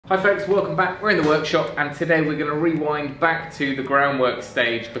Hi folks, welcome back. We're in the workshop and today we're going to rewind back to the groundwork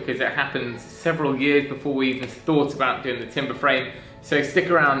stage because it happened several years before we even thought about doing the timber frame. So stick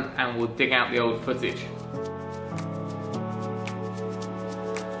around and we'll dig out the old footage.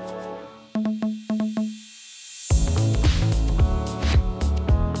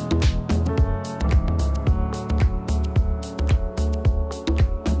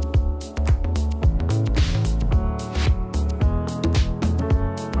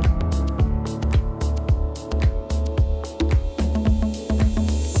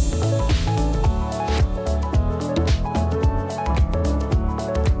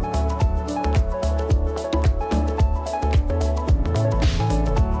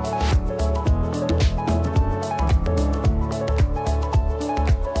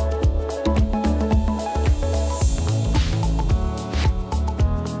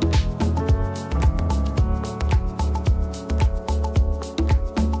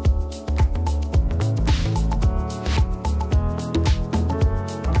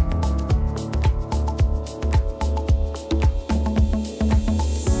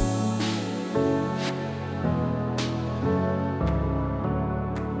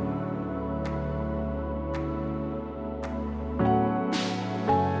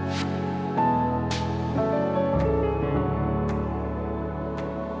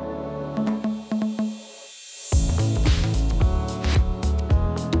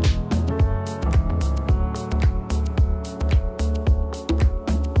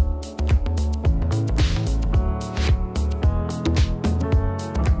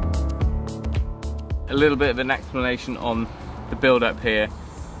 A little bit of an explanation on the build up here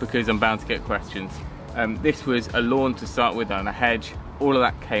because I'm bound to get questions. This was a lawn to start with and a hedge. All of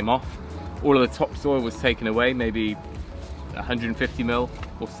that came off. All of the topsoil was taken away, maybe 150 mil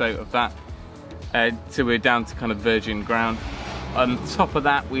or so of that. So we're down to kind of virgin ground. On top of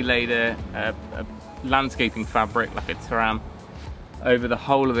that we laid a landscaping fabric, like a tram, over the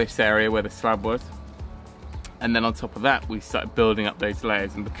whole of this area where the slab was. And then on top of that we started building up those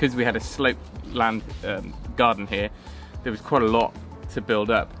layers, and because we had a sloped land garden here, there was quite a lot to build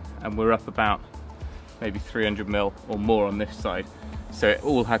up, and we're up about maybe 300 mil or more on this side, so it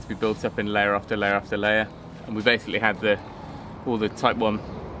all had to be built up in layer after layer after layer. And we basically had all the type 1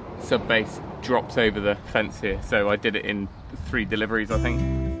 sub base drops over the fence here, so I did it in 3 deliveries I think.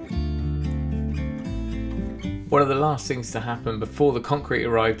 One of the last things to happen before the concrete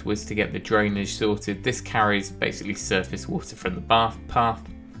arrived was to get the drainage sorted. This carries basically surface water from the path,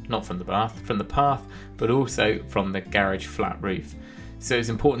 but also from the garage flat roof. So it's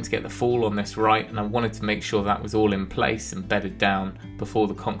important to get the fall on this right, and I wanted to make sure that was all in place and bedded down before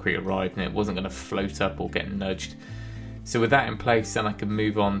the concrete arrived and it wasn't going to float up or get nudged. So with that in place, then I could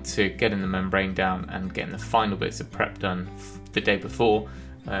move on to getting the membrane down and getting the final bits of prep done the day before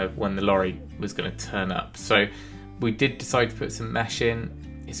when the lorry was going to turn up. So we did decide to put some mesh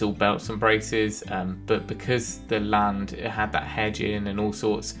in. It's all belts and braces, but because the land, it had that hedge in and all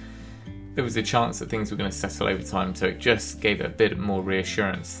sorts, there was a chance that things were going to settle over time, so it just gave it a bit more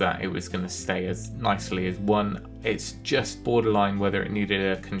reassurance that it was going to stay as nicely as one. It's just borderline whether it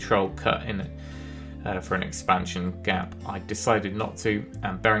needed a control cut in it for an expansion gap. I decided not to,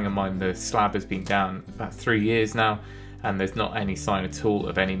 and bearing in mind the slab has been down about 3 years now, and there's not any sign at all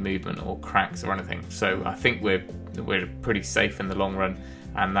of any movement or cracks or anything, so I think we're pretty safe in the long run,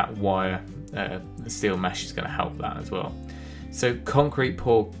 and that wire, the steel mesh, is going to help that as well. So concrete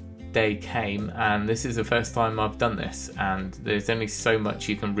pour day came, and this is the first time I've done this, and there's only so much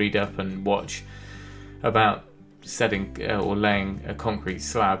you can read up and watch about setting or laying a concrete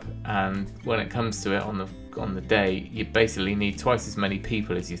slab, and when it comes to it on the day, you basically need twice as many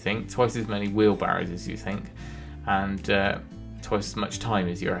people as you think, twice as many wheelbarrows as you think, and twice as much time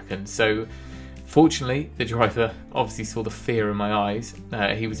as you reckon. So fortunately the driver obviously saw the fear in my eyes.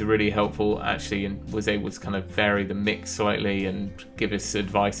 He was really helpful actually, and was able to kind of vary the mix slightly and give us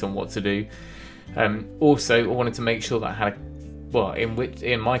advice on what to do. Also I wanted to make sure that I had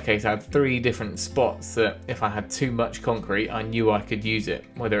in my case I had 3 different spots that if I had too much concrete I knew I could use it,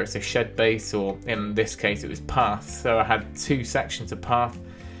 whether it's a shed base or in this case it was path. So I had 2 sections of path,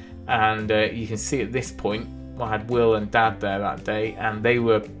 and you can see at this point I had Will and Dad there that day, and they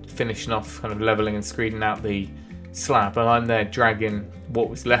were finishing off kind of levelling and screening out the slab, and I'm there dragging what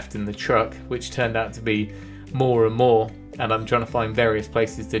was left in the truck, which turned out to be more and more, and I'm trying to find various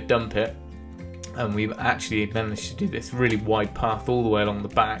places to dump it. And we've actually managed to do this really wide path all the way along the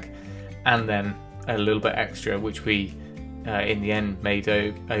back, and then a little bit extra which we in the end made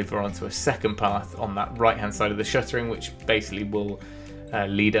over onto a second path on that right hand side of the shuttering, which basically will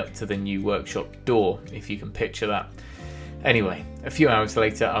lead up to the new workshop door, if you can picture that. Anyway, a few hours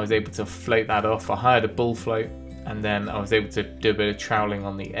later I was able to float that off. I hired a bull float and then I was able to do a bit of troweling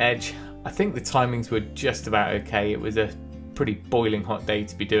on the edge. I think the timings were just about okay. It was a pretty boiling hot day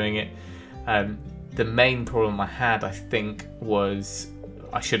to be doing it. The main problem I had, I think, was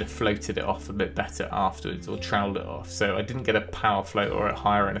I should have floated it off a bit better afterwards, or troweled it off. So I didn't get a power float or a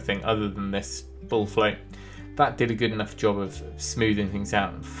high or anything other than this bull float. That did a good enough job of smoothing things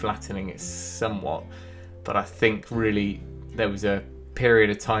out and flattening it somewhat. But I think really there was a period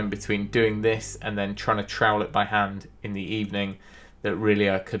of time between doing this and then trying to trowel it by hand in the evening that really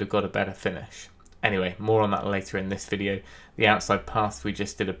I could have got a better finish. Anyway, more on that later in this video. The outside paths, we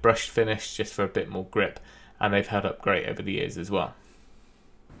just did a brushed finish just for a bit more grip, and they've held up great over the years as well.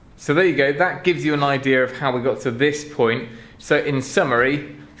 So there you go, that gives you an idea of how we got to this point. So in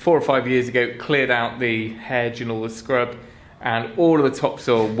summary, 4 or 5 years ago, cleared out the hedge and all the scrub, and all of the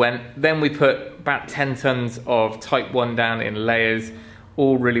topsoil went. Then we put about 10 tons of type 1 down in layers,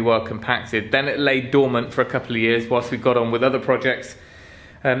 all really well compacted. Then it lay dormant for a couple of years whilst we got on with other projects.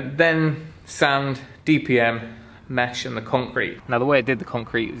 Then sand, DPM, mesh and the concrete. Now the way I did the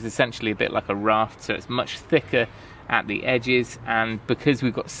concrete was essentially a bit like a raft, so it's much thicker at the edges, and because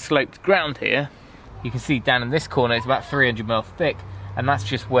we've got sloped ground here, you can see down in this corner it's about 300mm thick, and that's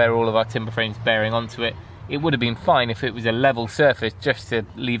just where all of our timber frame's bearing onto it. It would have been fine if it was a level surface, just to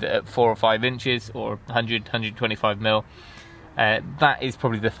leave it at 4 or 5 inches or 100, 125mm. That is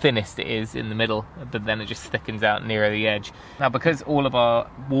probably the thinnest it is in the middle, but then it just thickens out nearer the edge. Now because all of our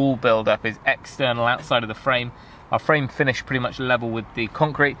wall build-up is external outside of the frame, our frame finished pretty much level with the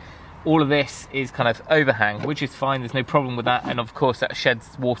concrete. All of this is kind of overhang, which is fine, there's no problem with that, and of course that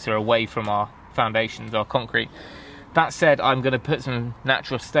sheds water away from our foundations, our concrete. That said, I'm going to put some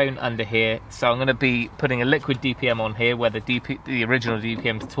natural stone under here, so I'm going to be putting a liquid DPM on here where the original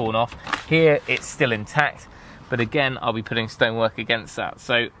DPM is torn off. Here it's still intact, but again I'll be putting stonework against that,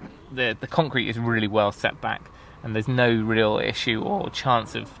 so the concrete is really well set back and there's no real issue or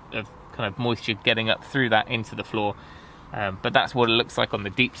chance of kind of moisture getting up through that into the floor. But that's what it looks like on the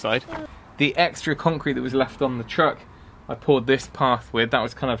deep side. The extra concrete that was left on the truck, I poured this path with. That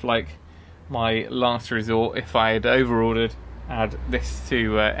was kind of like my last resort if I had over-ordered, had this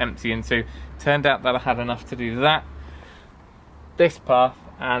to empty into. Turned out that I had enough to do that, this path,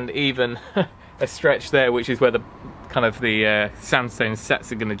 and even a stretch there, which is where the kind of the sandstone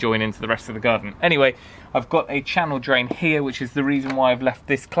sets are going to join into the rest of the garden. Anyway, I've got a channel drain here, which is the reason why I've left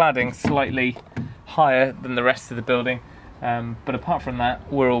this cladding slightly higher than the rest of the building. But apart from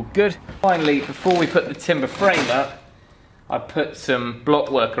that, we're all good. Finally, before we put the timber frame up, I put some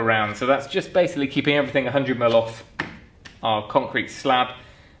block work around. So that's just basically keeping everything 100mm off our concrete slab.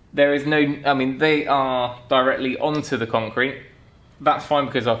 There is no, I mean, they are directly onto the concrete. That's fine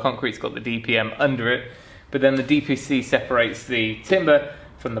because our concrete's got the DPM under it. But then the DPC separates the timber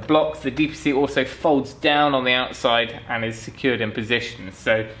from the blocks. The DPC also folds down on the outside and is secured in position.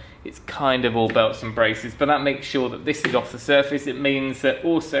 So it's kind of all belts and braces, but that makes sure that this is off the surface. It means that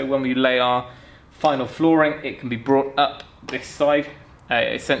also when we lay our final flooring, it can be brought up this side.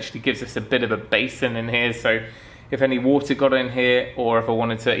 It essentially gives us a bit of a basin in here, so if any water got in here or if I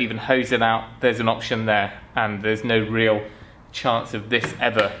wanted to even hose it out, there's an option there, and there's no real chance of this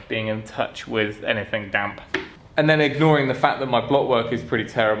ever being in touch with anything damp. And then ignoring the fact that my block work is pretty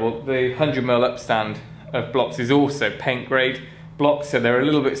terrible, the 100mm upstand of blocks is also paint grade blocks, so they're a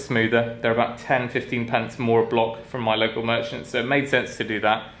little bit smoother. They're about 10-15 pence more a block from my local merchant, so it made sense to do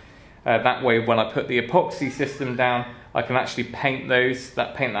that. That way when I put the epoxy system down, I can actually paint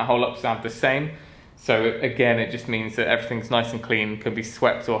that whole upstand the same. So again, it just means that everything's nice and clean, can be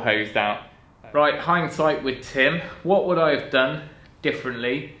swept or hosed out. Right, hindsight with Tim, what would I have done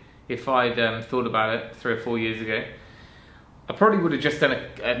differently if I'd thought about it 3 or 4 years ago? I probably would have just done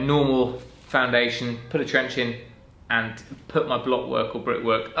a normal foundation, put a trench in, and put my block work or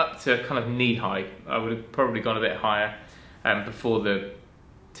brickwork up to kind of knee high. I would have probably gone a bit higher before the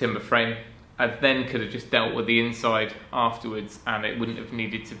timber frame. I then could have just dealt with the inside afterwards, and it wouldn't have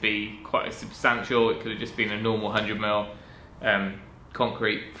needed to be quite as substantial. It could have just been a normal 100mm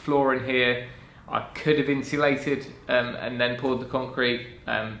concrete floor in here. I could have insulated and then poured the concrete,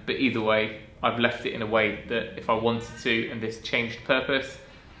 but either way, I've left it in a way that if I wanted to and this changed purpose,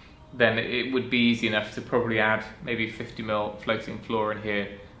 then it would be easy enough to probably add maybe 50mm floating floor in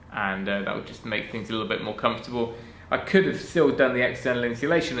here, and that would just make things a little bit more comfortable. I could have still done the external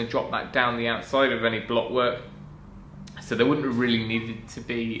insulation and dropped that down the outside of any block work, so there wouldn't have really needed to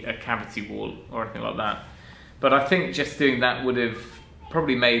be a cavity wall or anything like that. But I think just doing that would have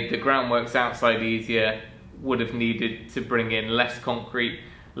probably made the groundworks outside easier, would have needed to bring in less concrete,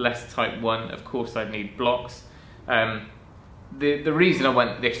 less type 1. Of course I'd need blocks. The reason I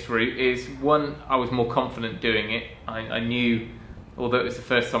went this route is, one, I was more confident doing it. I knew, although it was the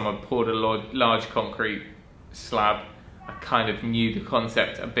first time I poured a large concrete slab, I kind of knew the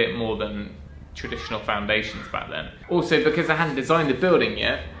concept a bit more than traditional foundations back then. Also, because I hadn't designed the building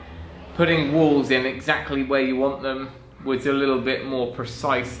yet, putting walls in exactly where you want them was a little bit more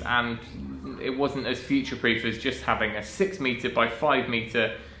precise, and it wasn't as future-proof as just having a 6 metre by 5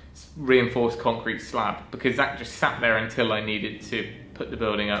 metre reinforced concrete slab, because that just sat there until I needed to put the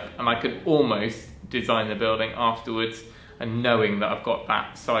building up, and I could almost design the building afterwards and knowing that I've got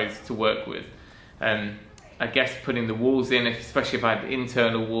that size to work with. I guess putting the walls in, especially if I had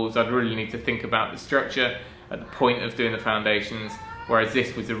internal walls, I'd really need to think about the structure at the point of doing the foundations, whereas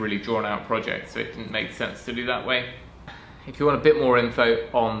this was a really drawn out project, so it didn't make sense to do that way. If you want a bit more info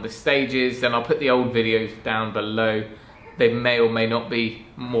on the stages, then I'll put the old videos down below. They may or may not be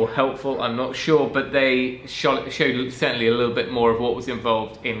more helpful, I'm not sure, but they showed certainly a little bit more of what was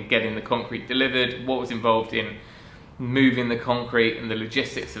involved in getting the concrete delivered, what was involved in moving the concrete and the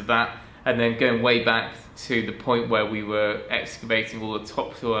logistics of that, and then going way back to the point where we were excavating all the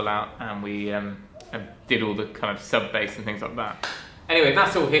topsoil out, and we did all the kind of sub base and things like that. Anyway,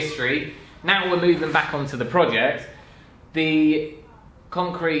 that's all history. Now we're moving back onto the project. The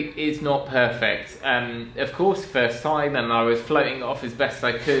concrete is not perfect. Of course, first time, and I was floating it off as best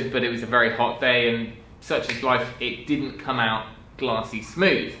I could, but it was a very hot day, and such is life, it didn't come out glassy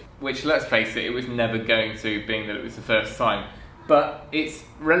smooth, which, let's face it was never going to, being that it was the first time. But it's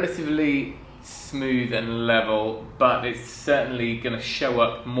relatively smooth and level, but it's certainly going to show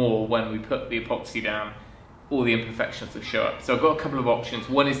up more when we put the epoxy down. All the imperfections will show up. So I've got a couple of options.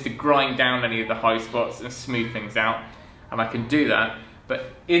 One is to grind down any of the high spots and smooth things out, and I can do that. But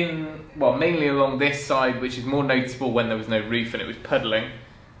mainly along this side, which is more noticeable when there was no roof and it was puddling,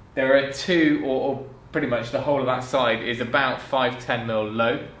 there are two, or pretty much the whole of that side is about 5-10 mil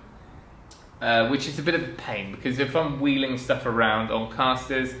low, which is a bit of a pain, because if I'm wheeling stuff around on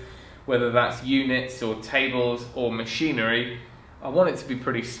casters, whether that's units or tables or machinery, I want it to be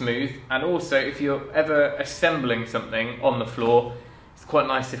pretty smooth. And also, if you're ever assembling something on the floor, it's quite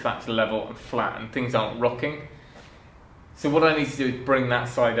nice if that's level and flat and things aren't rocking. So what I need to do is bring that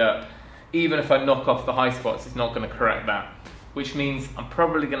side up. Even if I knock off the high spots, it's not going to correct that, which means I'm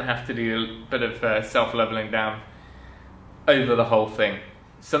probably going to have to do a bit of self-leveling down over the whole thing.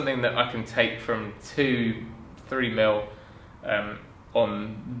 Something that I can take from 2-3 mil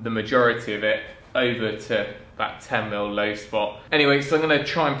on the majority of it over to that 10 mil low spot. Anyway, so I'm going to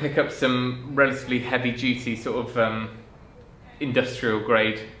try and pick up some relatively heavy duty sort of industrial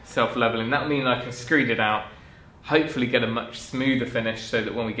grade self-leveling. That'll mean I can screed it out, hopefully get a much smoother finish, so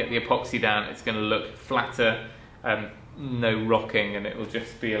that when we get the epoxy down, it's going to look flatter, no rocking, and it will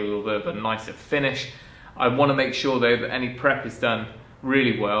just be a little bit of a nicer finish. I want to make sure though that any prep is done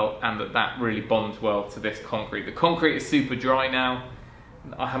really well, and that really bonds well to this concrete. The concrete is super dry now.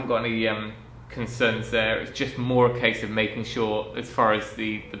 I haven't got any concerns there. It's just more a case of making sure, as far as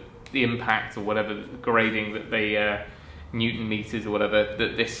the impact or whatever, the grading that they Newton meters or whatever,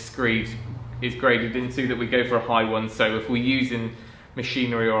 that this screed is graded into, that we go for a high one. So if we're using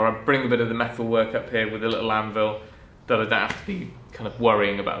machinery, or I bring a bit of the metal work up here with a little anvil, that I don't have to be kind of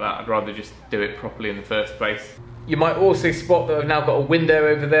worrying about that. I'd rather just do it properly in the first place. You might also spot that I've now got a window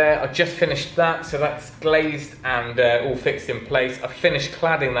over there. I just finished that, so that's glazed and all fixed in place. I've finished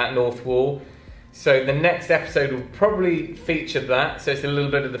cladding that north wall, so the next episode will probably feature that. So it's a little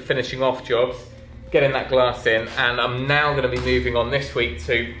bit of the finishing off jobs, getting that glass in, and I'm now going to be moving on this week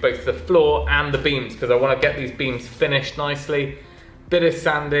to both the floor and the beams, because I want to get these beams finished nicely. Bit of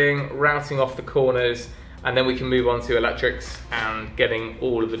sanding, routing off the corners, and then we can move on to electrics and getting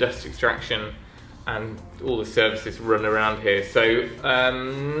all of the dust extraction and all the services run around here. So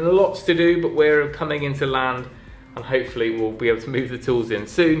lots to do, but we're coming into land, and hopefully we'll be able to move the tools in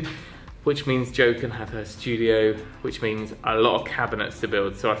soon, which means Jo can have her studio, which means a lot of cabinets to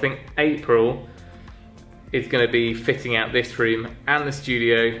build. So I think April is going to be fitting out this room and the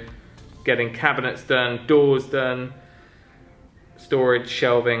studio, getting cabinets done, doors done, storage,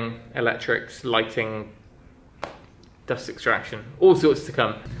 shelving, electrics, lighting, dust extraction, all sorts to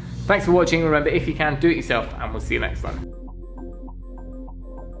come. Thanks for watching. Remember, if you can, do it yourself, and we'll see you next time.